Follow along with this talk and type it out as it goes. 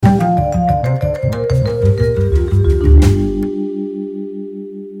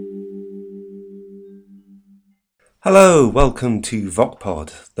Hello, welcome to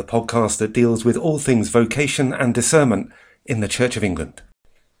VocPod, the podcast that deals with all things vocation and discernment in the Church of England.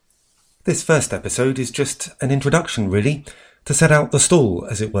 This first episode is just an introduction, really, to set out the stall,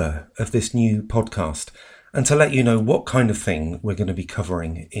 as it were, of this new podcast, and to let you know what kind of thing we're going to be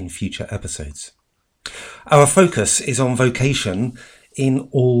covering in future episodes. Our focus is on vocation in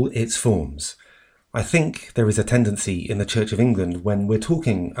all its forms. I think there is a tendency in the Church of England, when we're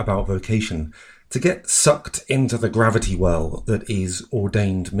talking about vocation, to get sucked into the gravity well that is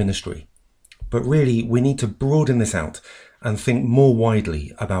ordained ministry. But really, we need to broaden this out and think more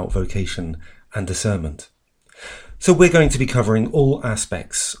widely about vocation and discernment. So we're going to be covering all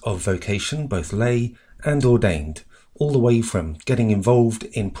aspects of vocation, both lay and ordained, all the way from getting involved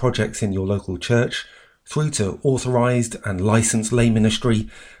in projects in your local church, through to authorised and licensed lay ministry,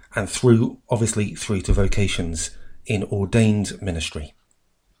 and through to vocations in ordained ministry.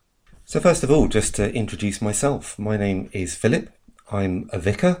 So first of all, just to introduce myself, my name is Philip. I'm a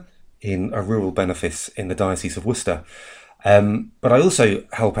vicar in a rural benefice in the Diocese of Worcester. But I also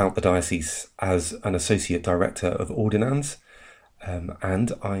help out the diocese as an Associate Director of Ordinands,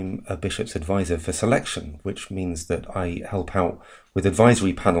 and I'm a Bishop's Advisor for Selection, which means that I help out with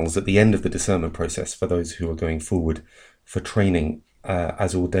advisory panels at the end of the discernment process for those who are going forward for training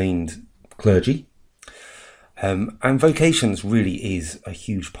as ordained clergy. And vocations really is a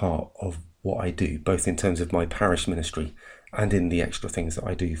huge part of what I do, both in terms of my parish ministry and in the extra things that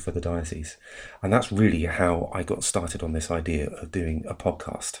I do for the diocese. And that's really how I got started on this idea of doing a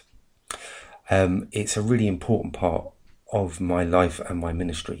podcast. It's a really important part of my life and my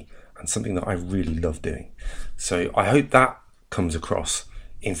ministry, and something that I really love doing. So I hope that comes across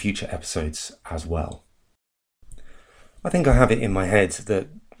in future episodes as well. I think I have it in my head that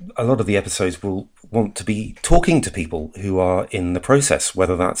a lot of the episodes will want to be talking to people who are in the process,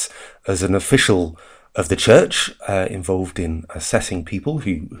 whether that's as an official of the church involved in assessing people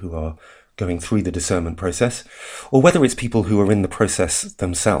who are going through the discernment process, or whether it's people who are in the process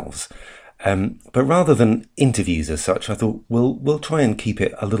themselves. But rather than interviews as such, I thought we'll try and keep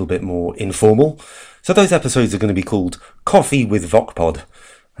it a little bit more informal. So those episodes are going to be called Coffee with VocPod,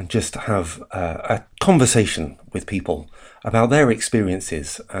 and just have a conversation with people about their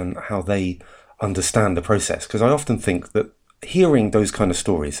experiences and how they understand the process. Because I often think that hearing those kind of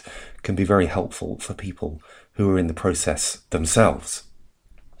stories can be very helpful for people who are in the process themselves.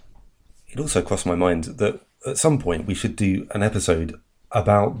 It also crossed my mind that at some point we should do an episode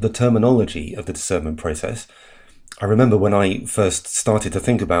about the terminology of the discernment process. I remember when I first started to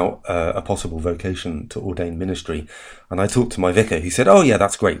think about a possible vocation to ordained ministry, and I talked to my vicar, who said, "Oh yeah,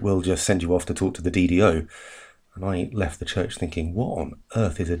 that's great, we'll just send you off to talk to the DDO." And I left the church thinking, what on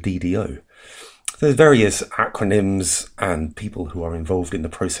earth is a DDO? There's various acronyms and people who are involved in the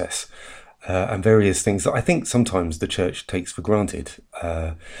process, and various things that I think sometimes the church takes for granted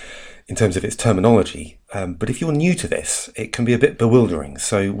in terms of its terminology. But if you're new to this, it can be a bit bewildering.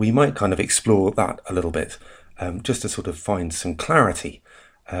 So we might kind of explore that a little bit, just to sort of find some clarity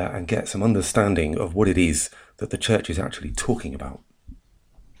and get some understanding of what it is that the church is actually talking about.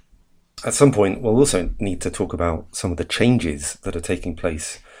 At some point, we'll also need to talk about some of the changes that are taking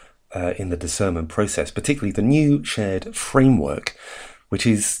place in the discernment process, particularly the new shared framework, which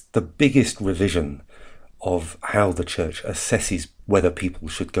is the biggest revision of how the church assesses whether people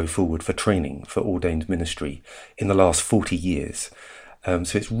should go forward for training for ordained ministry in the last 40 years.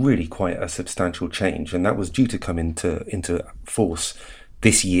 So it's really quite a substantial change, and that was due to come into force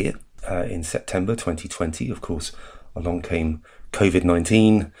this year in September 2020. Of course, along came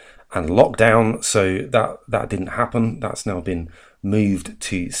COVID-19 and lockdown, so that didn't happen. That's now been moved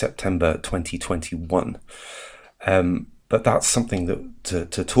to September 2021. But that's something that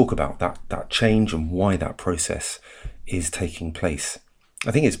to talk about, that change and why that process is taking place.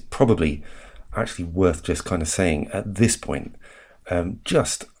 I think it's probably actually worth just kind of saying at this point,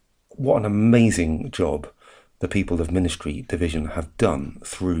 just what an amazing job the people of Ministry Division have done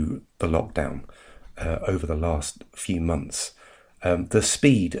through the lockdown over the last few months. The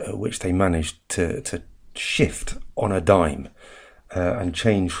speed at which they managed to shift on a dime and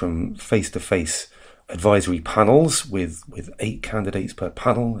change from face-to-face advisory panels with 8 candidates per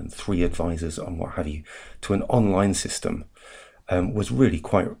panel and 3 advisors and what have you, to an online system was really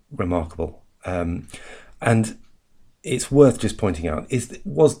quite remarkable. And it's worth just pointing out,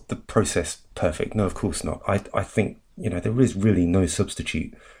 was the process perfect? No, of course not. I think, there is really no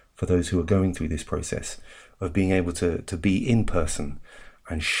substitute for those who are going through this process of being able to be in person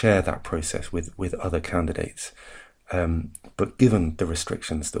and share that process with other candidates. But given the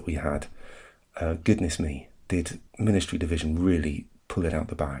restrictions that we had, goodness me, did Ministry Division really pull it out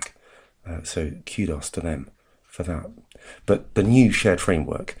the bag. So kudos to them for that. But the new shared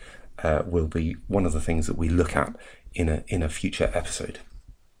framework will be one of the things that we look at in a future episode.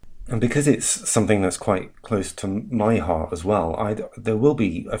 And because it's something that's quite close to my heart as well, there will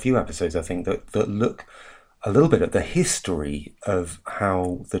be a few episodes, I think, that look a little bit at the history of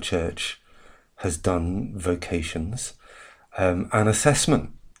how the church has done vocations and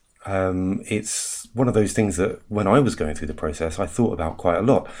assessment. It's one of those things that when I was going through the process, I thought about quite a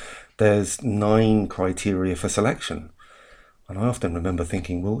lot. There's 9 criteria for selection. And I often remember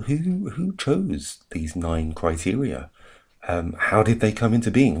thinking, well, who chose these 9 criteria? How did they come into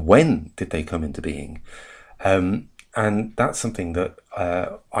being? When did they come into being? And that's something that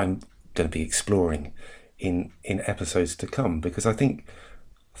I'm going to be exploring in episodes to come, because I think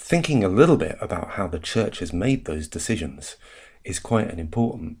thinking a little bit about how the church has made those decisions is quite an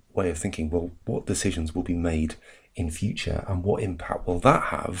important way of thinking, well, what decisions will be made in future and what impact will that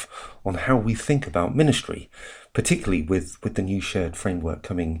have on how we think about ministry, particularly with the new shared framework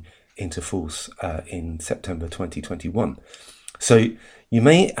coming into force in September 2021. So you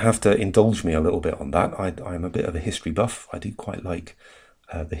may have to indulge me a little bit on that. I'm a bit of a history buff. I do quite like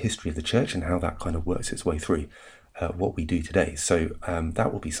the history of the church and how that kind of works its way through what we do today. So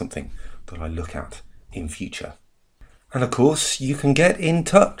that will be something that I look at in future. And of course, you can get in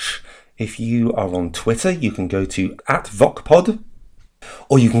touch. If you are on Twitter, you can go to @VocPod,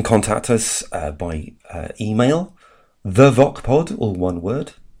 or you can contact us by email, thevocpod, all one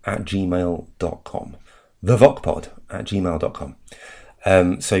word, @gmail.com. thevocpod@gmail.com.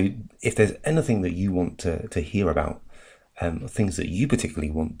 So if there's anything that you want to hear about, things that you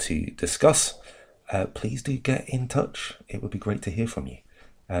particularly want to discuss, please do get in touch. It would be great to hear from you.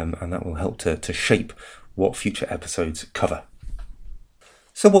 And that will help to shape what future episodes cover.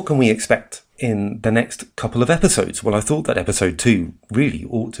 So what can we expect in the next couple of episodes? Well, I thought that episode 2 really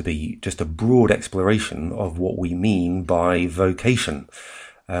ought to be just a broad exploration of what we mean by vocation.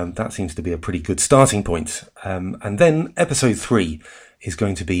 That seems to be a pretty good starting point. And then episode 3 is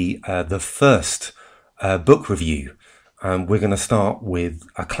going to be the first book review. We're going to start with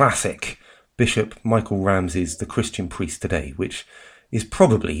a classic, Bishop Michael Ramsey's The Christian Priest Today, which is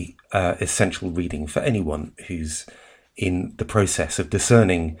probably essential reading for anyone who's in the process of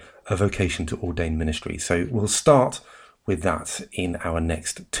discerning a vocation to ordained ministry. So we'll start with that in our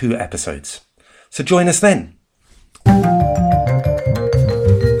next 2 episodes. So join us then.